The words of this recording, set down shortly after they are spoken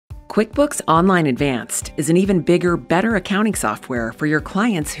QuickBooks Online Advanced is an even bigger, better accounting software for your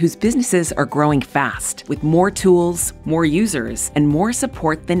clients whose businesses are growing fast, with more tools, more users, and more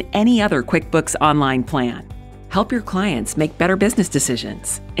support than any other QuickBooks Online plan. Help your clients make better business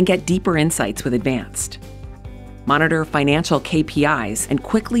decisions and get deeper insights with Advanced. Monitor financial KPIs and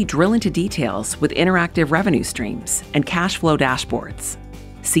quickly drill into details with interactive revenue streams and cash flow dashboards.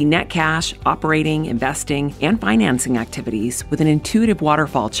 See net cash, operating, investing, and financing activities with an intuitive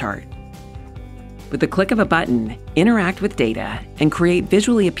waterfall chart. With the click of a button, interact with data and create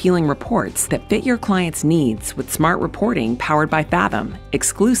visually appealing reports that fit your clients' needs with smart reporting powered by Fathom,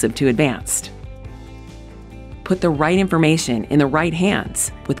 exclusive to Advanced. Put the right information in the right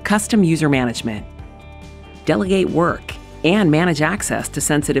hands with custom user management. Delegate work and manage access to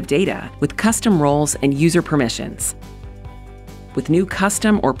sensitive data with custom roles and user permissions. With new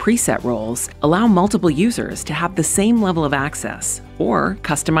custom or preset roles, allow multiple users to have the same level of access or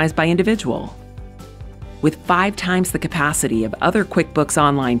customized by individual. With 5 times the capacity of other QuickBooks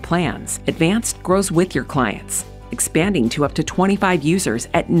Online plans, Advanced grows with your clients, expanding to up to 25 users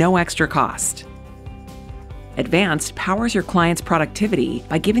at no extra cost. Advanced powers your clients' productivity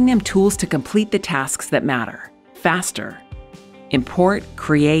by giving them tools to complete the tasks that matter, faster. Import,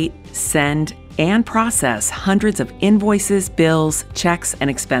 create, send, and process hundreds of invoices, bills, checks, and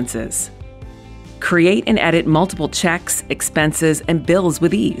expenses. Create and edit multiple checks, expenses, and bills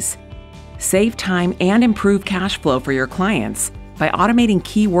with ease. Save time and improve cash flow for your clients by automating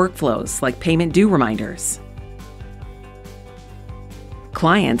key workflows like payment due reminders.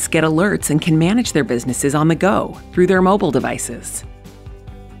 Clients get alerts and can manage their businesses on the go through their mobile devices.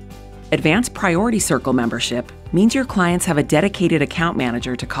 Advanced Priority Circle membership means your clients have a dedicated account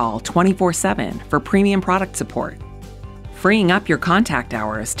manager to call 24/7 for premium product support, freeing up your contact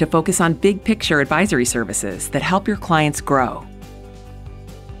hours to focus on big-picture advisory services that help your clients grow.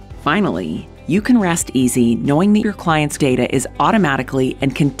 Finally, you can rest easy knowing that your clients' data is automatically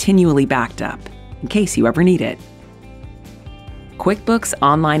and continually backed up, in case you ever need it. QuickBooks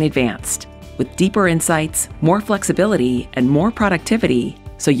Online Advanced, with deeper insights, more flexibility, and more productivity,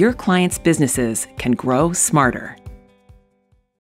 so your clients' businesses can grow smarter.